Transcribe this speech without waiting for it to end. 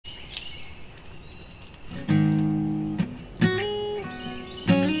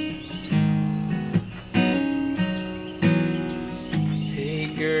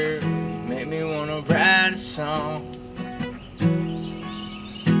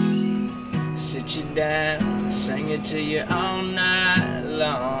sit you down, sing it to you all night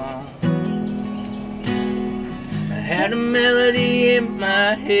long. I had a melody in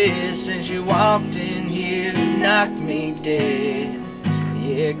my head since you walked in here and knocked me dead.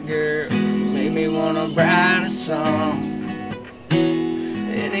 Yeah, girl, you made me wanna write a song.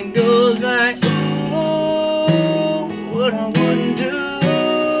 And it goes like, ooh, what I wouldn't do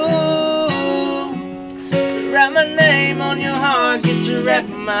to write my name on your heart, get to wrap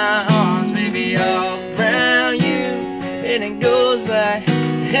my arms, baby, all around you. And it goes like,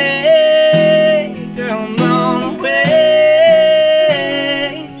 hey, girl, I'm blown away.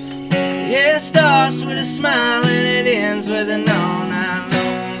 Yeah, it starts with a smile and it ends with an all night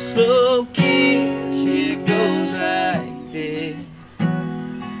long slow kiss. Yeah, it goes like this.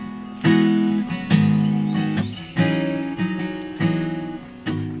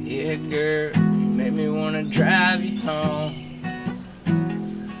 Yeah, girl, you made me wanna drive you home,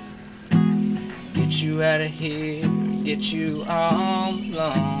 get you out of here, get you all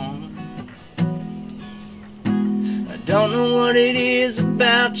alone. I don't know what it is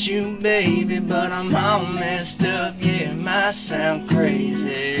about you, baby, but I'm all messed up. Yeah, it might sound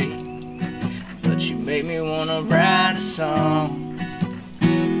crazy, but you make me wanna write a song.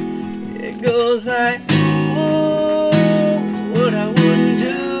 It goes like, ooh, what I wouldn't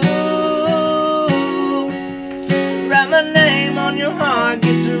do to write my name on your heart,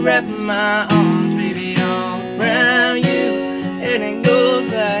 get to wrap my arms, baby, all around you. And it goes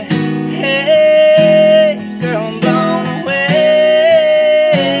like, hey, girl, I'm blown away.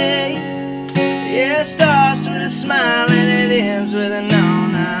 Yeah, it starts with a smile and it ends with an all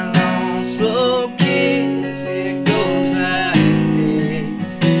night long slow kiss. It goes like this.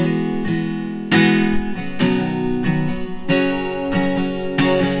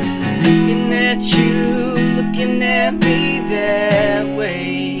 Looking at you, looking at me that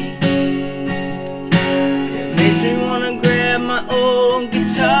way, it makes me wanna grab my old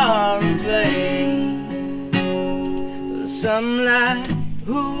guitar and play something like,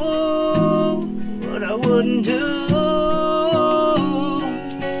 ooh, what I wouldn't do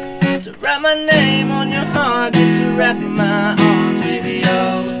to write my name on your heart, get to wrap my